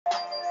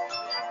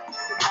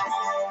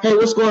Hey,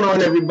 what's going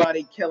on,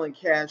 everybody? Kellen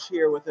Cash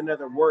here with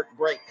another work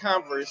break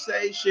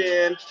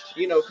conversation.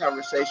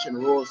 Conversation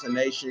rules the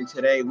nation.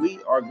 Today, we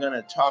are going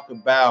to talk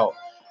about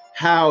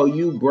how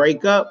you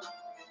break up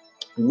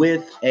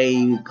with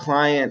a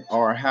client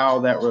or how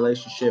that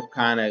relationship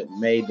kind of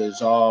may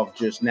dissolve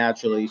just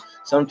naturally.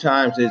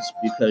 Sometimes it's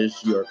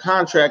because your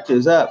contract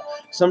is up.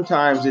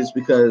 Sometimes it's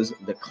because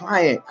the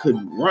client could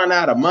run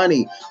out of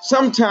money.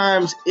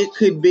 Sometimes it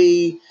could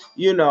be,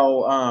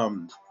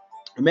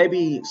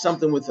 maybe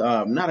something with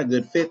not a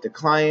good fit. The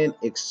client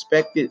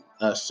expected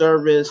a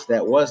service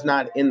that was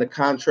not in the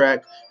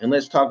contract. And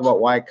let's talk about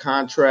why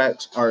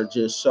contracts are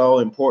just so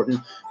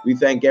important. We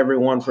thank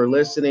everyone for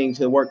listening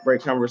to the Work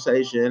Break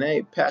Conversation. And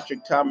hey,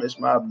 Patrick Thomas,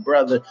 my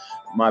brother,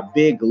 my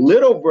big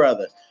little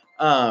brother,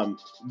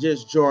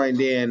 just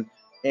joined in.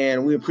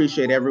 And we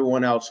appreciate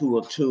everyone else who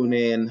will tune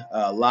in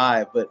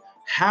live. But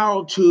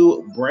how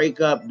to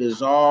break up,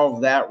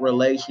 dissolve that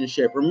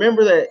relationship.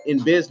 Remember that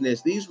in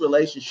business, these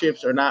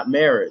relationships are not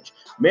marriage.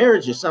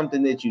 Marriage is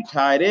something that you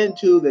tied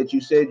into, that you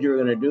said you're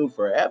going to do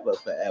forever,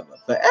 forever.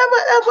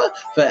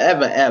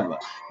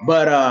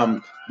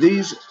 But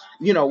these,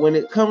 when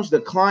it comes to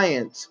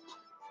clients,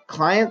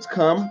 clients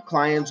come,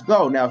 clients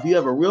go. Now, if you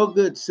have a real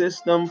good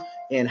system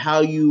and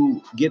how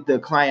you get the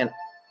client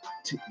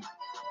to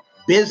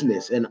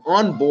business and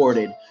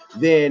onboarded,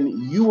 then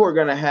you are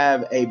going to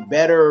have a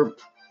better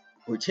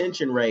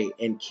retention rate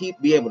and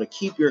be able to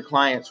keep your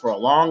clients for a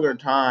longer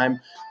time,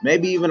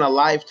 maybe even a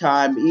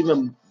lifetime,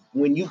 even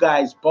when you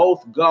guys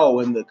both go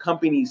and the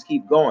companies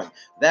keep going.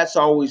 That's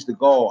always the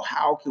goal.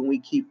 How can we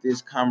keep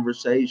this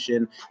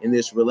conversation and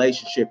this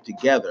relationship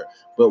together?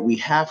 But we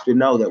have to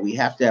know that we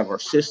have to have our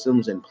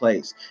systems in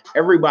place.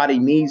 Everybody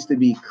needs to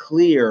be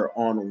clear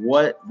on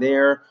what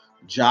their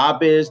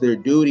job is, their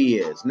duty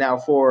is. Now,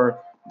 for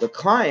the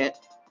client,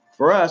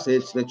 for us,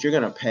 it's that you're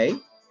going to pay,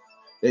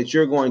 that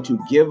you're going to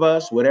give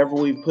us whatever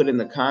we've put in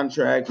the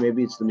contract.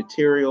 Maybe it's the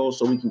material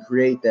so we can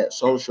create that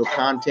social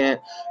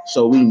content,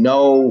 so we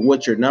know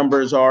what your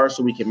numbers are,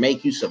 so we can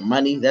make you some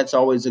money. That's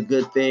always a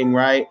good thing,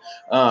 right?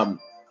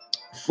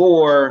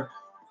 For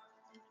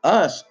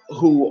us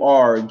who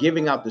are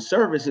giving out the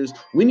services,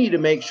 we need to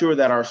make sure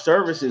that our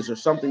services are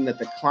something that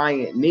the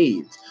client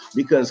needs,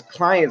 because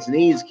clients'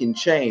 needs can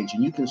change,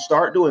 and you can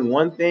start doing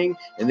one thing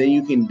and then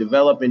you can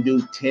develop and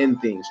do 10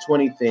 things,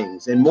 20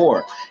 things and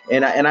more.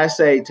 And I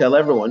say, tell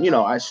everyone,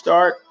 I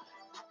start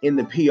in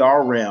the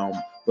PR realm,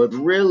 but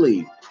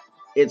really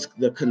it's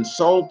the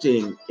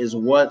consulting is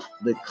what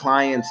the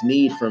clients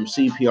need from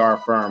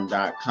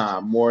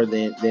CPRfirm.com more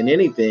than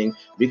anything,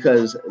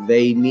 because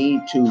they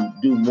need to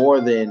do more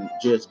than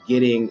just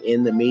getting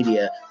in the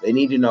media. They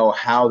need to know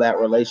how that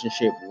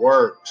relationship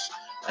works,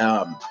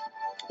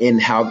 in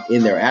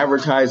their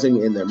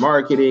advertising, in their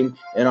marketing,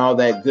 and all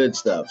that good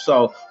stuff.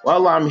 So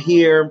while I'm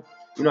here,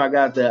 I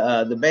got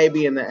the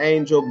baby and the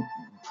angel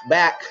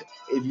back.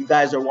 If you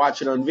guys are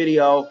watching on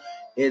video,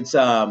 it's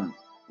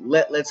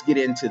let's get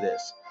into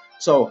this.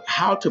 So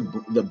how to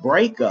the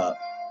breakup,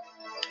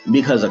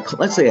 because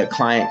let's say a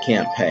client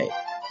can't pay.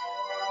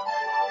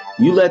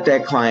 You let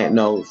that client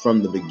know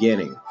from the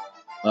beginning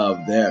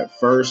of their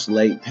first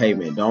late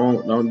payment.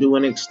 Don't do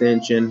an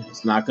extension.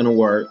 It's not going to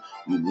work.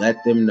 You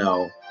let them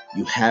know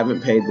you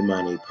haven't paid the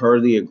money per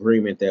the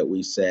agreement that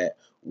we set.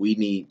 We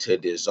need to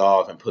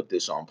dissolve and put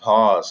this on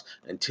pause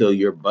until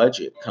your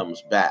budget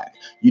comes back.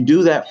 You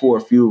do that for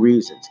a few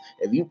reasons.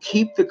 If you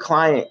keep the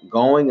client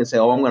going and say,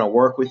 oh, I'm going to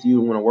work with you,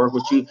 I'm going to work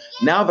with you.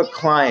 Now the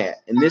client,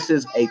 and this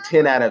is a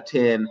 10 out of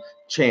 10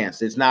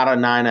 chance. It's not a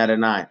 9 out of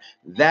 9.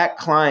 That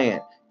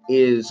client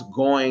is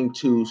going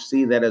to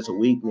see that as a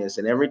weakness.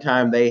 And every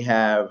time they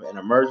have an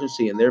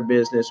emergency in their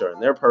business or in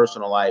their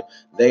personal life,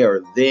 they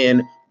are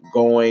then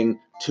going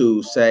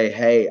to say,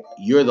 hey,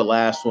 you're the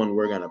last one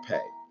we're going to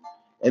pay.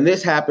 And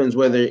this happens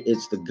whether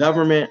it's the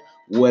government,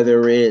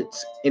 whether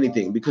it's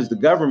anything, because the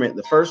government,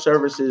 the first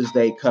services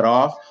they cut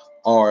off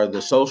are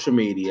the social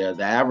media,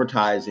 the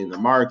advertising, the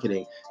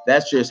marketing.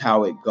 That's just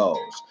how it goes.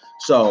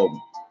 So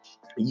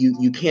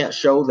you can't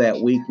show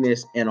that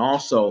weakness, and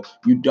also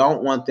you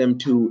don't want them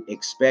to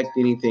expect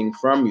anything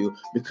from you,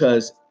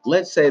 because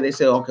let's say they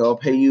say, okay, I'll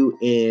pay you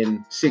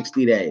in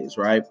 60 days,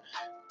 right?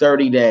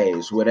 30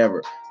 days,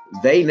 whatever.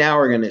 They now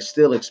are going to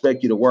still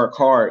expect you to work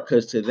hard,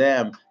 because to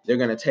them, they're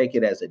going to take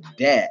it as a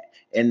debt,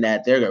 and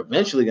that they're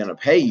eventually going to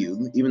pay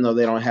you, even though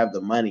they don't have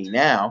the money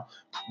now.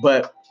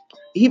 But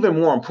even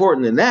more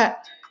important than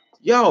that,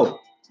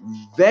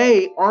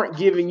 they aren't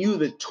giving you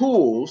the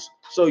tools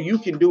so you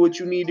can do what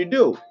you need to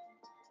do.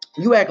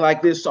 You act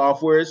like this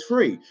software is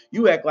free.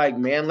 You act like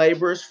man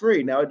labor is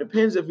free. Now, it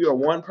depends if you're a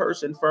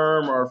one-person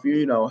firm or if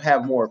you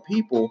have more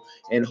people,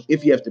 and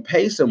if you have to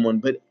pay someone.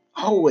 But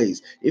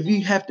always, if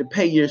you have to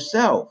pay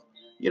yourself,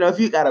 if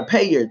you got to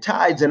pay your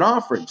tithes and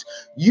offerings,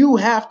 you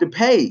have to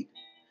pay.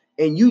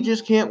 and you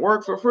just can't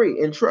work for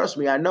free. And trust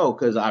me, I know,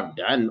 because I've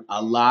done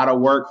a lot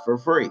of work for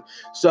free.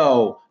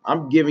 So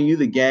I'm giving you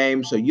the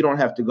game so you don't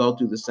have to go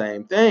through the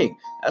same thing.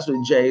 That's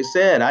what Jay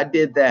said. I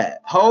did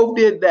that. Hove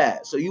did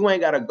that. So you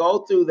ain't got to go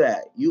through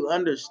that. You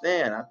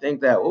understand. I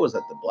think that, what was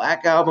that, the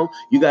Black Album?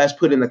 You guys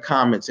put in the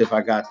comments if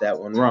I got that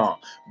one wrong.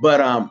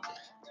 But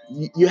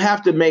you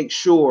have to make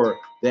sure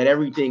that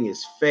everything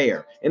is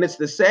fair. And it's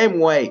the same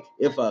way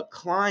if a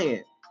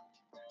client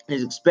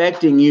is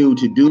expecting you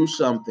to do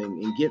something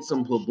and get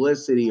some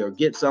publicity or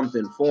get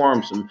something for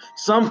them,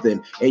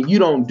 something, and you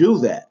don't do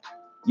that.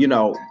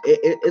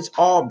 It's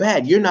all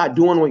bad. You're not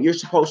doing what you're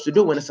supposed to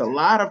do. And it's a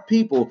lot of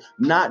people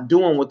not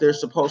doing what they're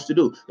supposed to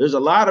do. There's a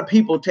lot of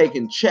people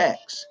taking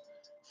checks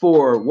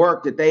for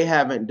work that they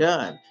haven't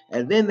done.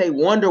 And then they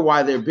wonder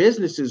why their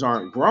businesses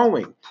aren't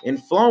growing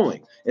and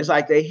flowing. It's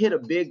like they hit a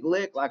big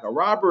lick like a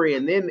robbery,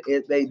 and then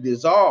they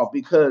dissolve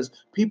because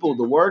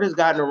the word has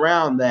gotten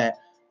around that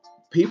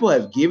people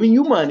have given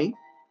you money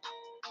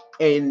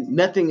and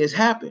nothing has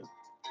happened.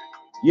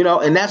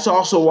 And that's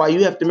also why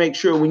you have to make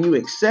sure when you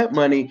accept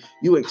money,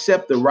 you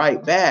accept the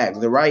right bag,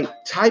 the right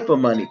type of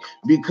money.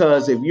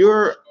 Because if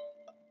you're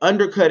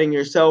undercutting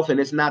yourself and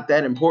it's not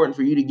that important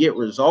for you to get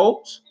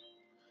results,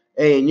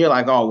 and you're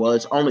like, oh, well,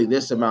 it's only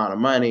this amount of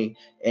money,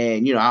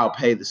 and I'll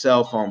pay the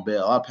cell phone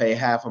bill, I'll pay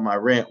half of my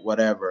rent,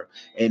 whatever,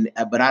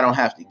 but I don't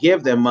have to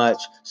give them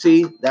much.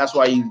 See, that's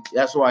why you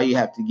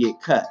have to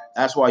get cut.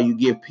 That's why you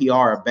give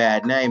PR a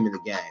bad name in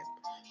the game.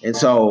 And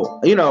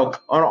so,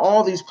 on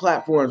all these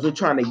platforms, we're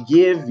trying to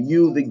give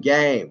you the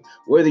game.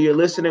 Whether you're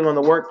listening on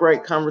the Work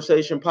Break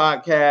Conversation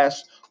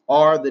podcast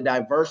or the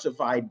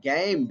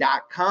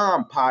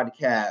diversifiedgame.com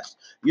podcast,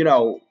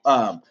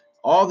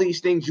 all these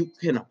things you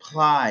can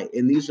apply,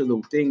 and these are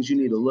the things you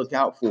need to look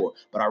out for.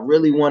 But I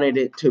really wanted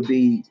it to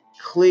be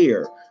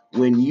clear.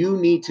 When you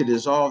need to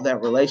dissolve that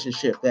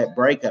relationship, that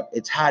breakup,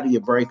 it's how do you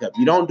break up?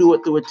 You don't do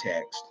it through a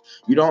text.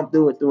 You don't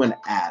do it through an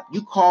app.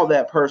 You call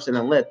that person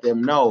and let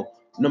them know,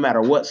 no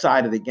matter what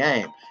side of the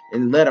game,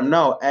 and let them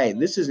know, hey,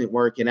 this isn't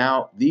working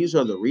out. These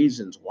are the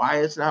reasons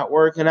why it's not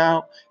working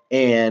out.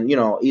 And,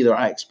 either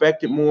I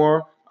expected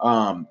more,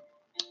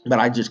 but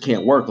I just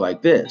can't work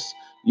like this.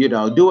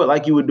 Do it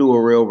like you would do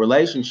a real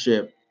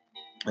relationship,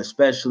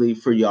 especially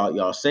for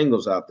y'all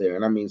singles out there.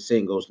 And I mean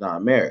singles,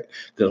 not married.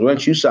 Because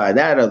once you sign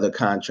that other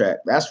contract,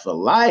 that's for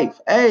life.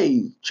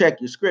 Hey,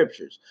 check your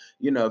scriptures.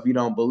 If you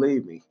don't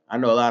believe me. I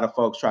know a lot of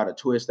folks try to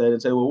twist that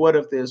and say, well, what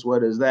if this,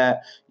 what is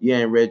that? You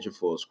ain't read your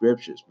full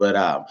scriptures. But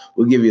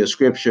we'll give you a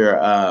scripture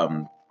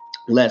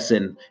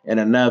lesson in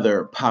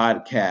another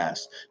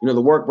podcast. The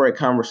Work Break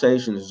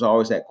Conversations is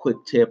always that quick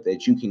tip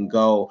that you can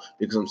go,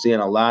 because I'm seeing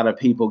a lot of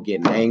people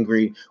getting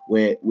angry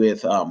with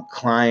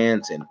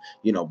clients and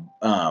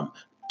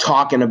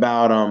talking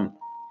about them,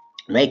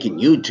 making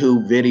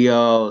YouTube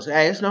videos.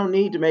 Hey, there's no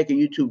need to make a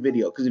YouTube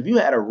video, because if you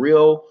had a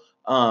real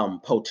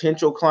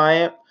potential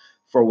client,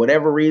 for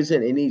whatever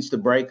reason it needs to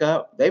break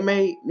up, they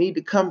may need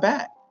to come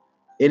back.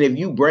 And if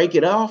you break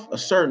it off a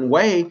certain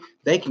way,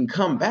 they can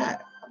come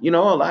back. A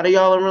lot of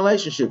y'all in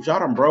relationships, y'all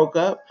done break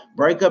up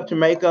to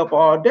make up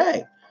all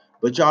day,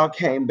 but y'all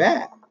came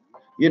back.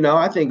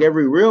 I think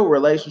every real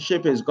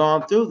relationship has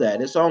gone through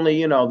that. It's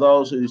only,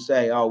 those who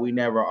say, oh, we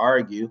never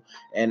argue.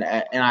 And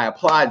I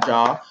applaud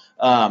y'all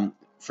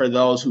for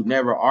those who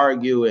never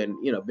argue and,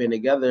 been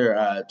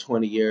together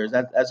 20 years.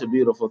 That's a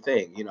beautiful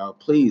thing.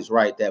 Please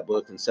write that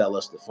book and sell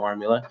us the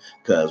formula,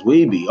 because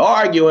we be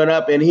arguing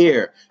up in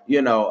here,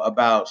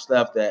 about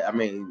stuff that,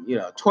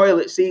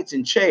 toilet seats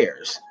and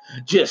chairs,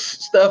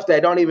 just stuff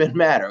that don't even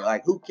matter.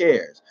 Like, who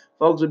cares?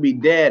 Folks would be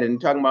dead and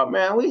talking about,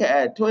 man, we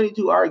had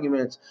 22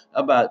 arguments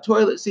about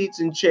toilet seats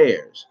and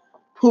chairs.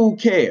 Who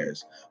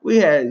cares? We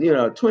had,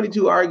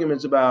 22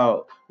 arguments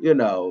about,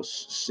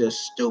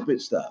 just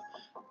stupid stuff.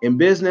 In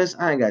business,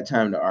 I ain't got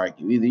time to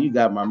argue. Either you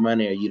got my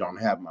money or you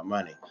don't have my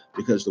money,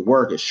 because the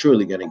work is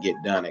surely going to get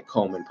done at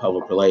Coleman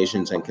Public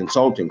Relations and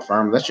Consulting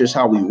Firm. That's just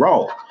how we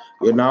roll.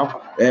 We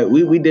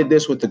did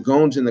this with the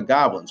goons and the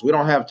goblins. We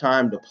don't have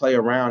time to play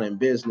around in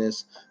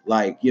business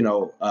like,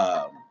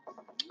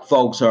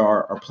 folks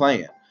are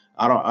playing.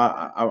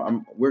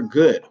 We're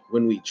good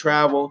when we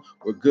travel.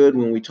 We're good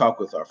when we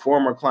talk with our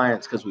former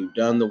clients, because we've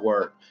done the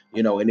work,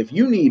 and if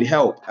you need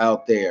help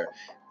out there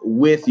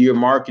with your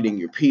marketing,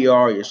 your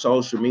PR, your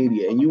social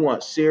media, and you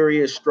want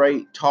serious,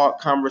 straight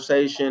talk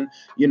conversation,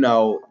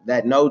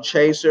 that no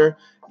chaser,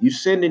 you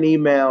send an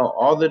email.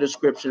 All the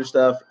description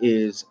stuff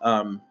is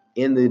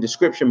in the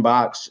description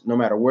box, no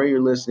matter where you're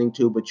listening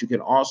to, but you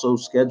can also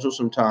schedule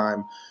some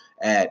time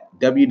at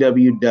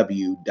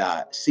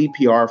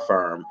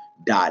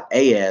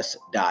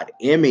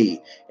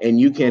www.cprfirm.as.me,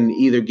 and you can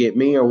either get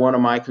me or one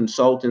of my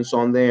consultants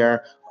on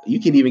there. You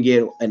can even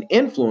get an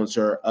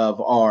influencer of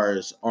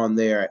ours on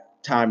there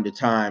time to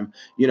time,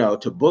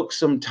 to book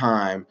some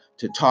time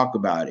to talk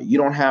about it. You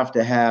don't have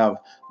to have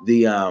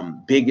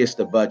the biggest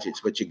of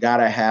budgets, but you got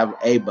to have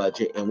a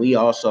budget. And we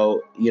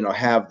also,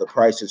 have the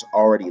prices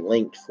already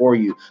linked for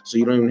you, so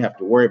you don't even have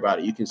to worry about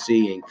it. You can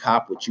see and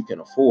cop what you can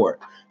afford.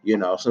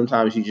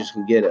 Sometimes you just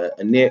can get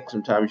a nick,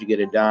 sometimes you get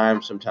a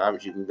dime,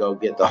 sometimes you can go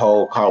get the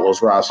whole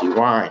Carlos Rossi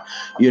wine,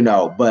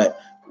 but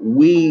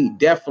we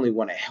definitely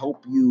want to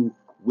help you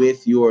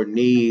with your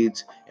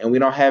needs, and we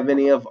don't have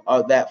any of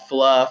that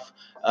fluff.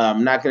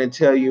 I'm not going to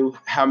tell you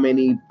how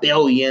many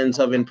billions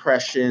of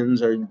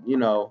impressions or,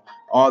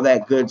 all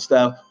that good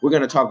stuff. We're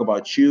going to talk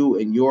about you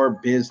and your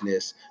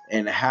business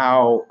and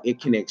how it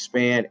can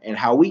expand and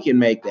how we can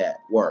make that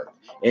work.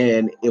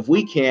 And if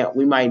we can't,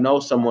 we might know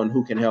someone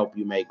who can help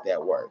you make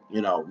that work,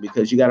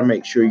 because you got to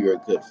make sure you're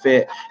a good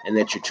fit and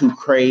that your two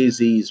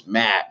crazies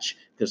match,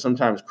 because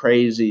sometimes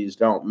crazies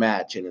don't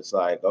match. And it's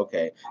like,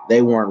 okay,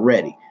 they weren't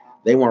ready.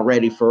 They weren't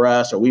ready for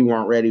us, or we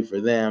weren't ready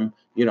for them,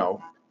 and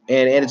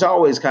it's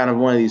always kind of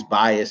one of these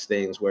biased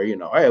things where,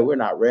 hey, we're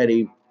not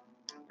ready,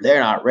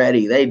 they're not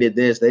ready, they did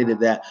this, they did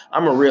that.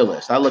 I'm a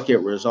realist. I look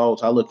at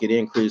results, I look at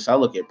increase, I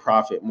look at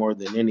profit more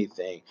than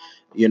anything,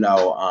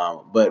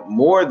 but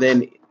more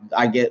than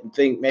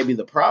think maybe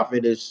the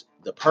profit is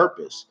the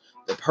purpose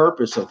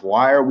of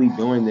why are we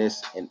doing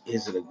this, and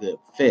is it a good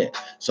fit.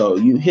 So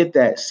you hit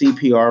that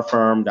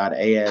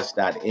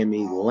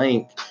cprfirm.as.me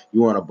link.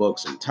 You want to book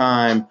some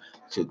time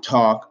to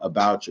talk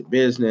about your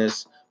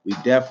business. We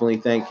definitely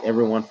thank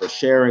everyone for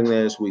sharing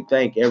this. We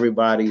thank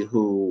everybody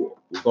who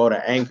will go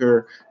to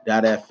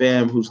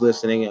anchor.fm who's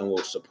listening and will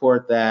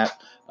support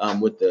that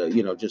with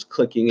the, just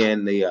clicking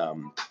in the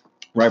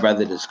right by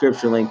the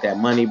description link, that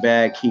money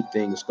bag, keep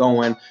things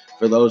going.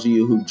 For those of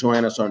you who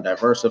join us on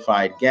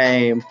Diversified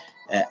Game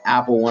at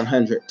Apple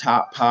 100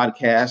 Top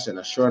Podcast in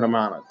a short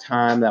amount of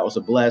time, that was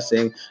a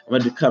blessing. I'm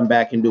going to come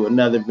back and do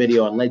another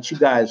video and let you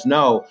guys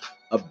know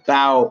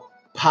about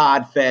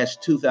PodFest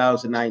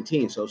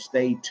 2019. So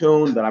stay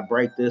tuned that I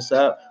break this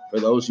up for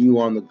those of you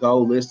on the go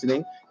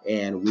listening,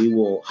 and we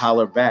will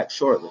holler back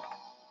shortly.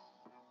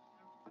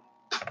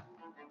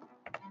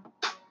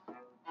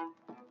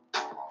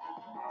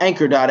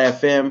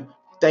 Anchor.fm,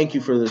 thank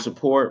you for the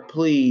support.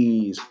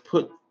 Please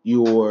put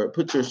your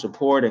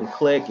support and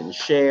click and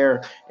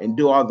share and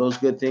do all those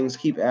good things.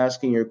 Keep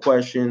asking your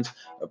questions.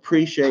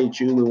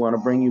 Appreciate you. We want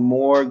to bring you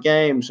more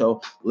games.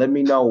 So let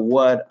me know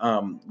what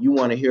you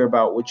want to hear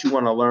about, what you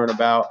want to learn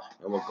about,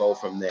 and we'll go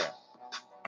from there.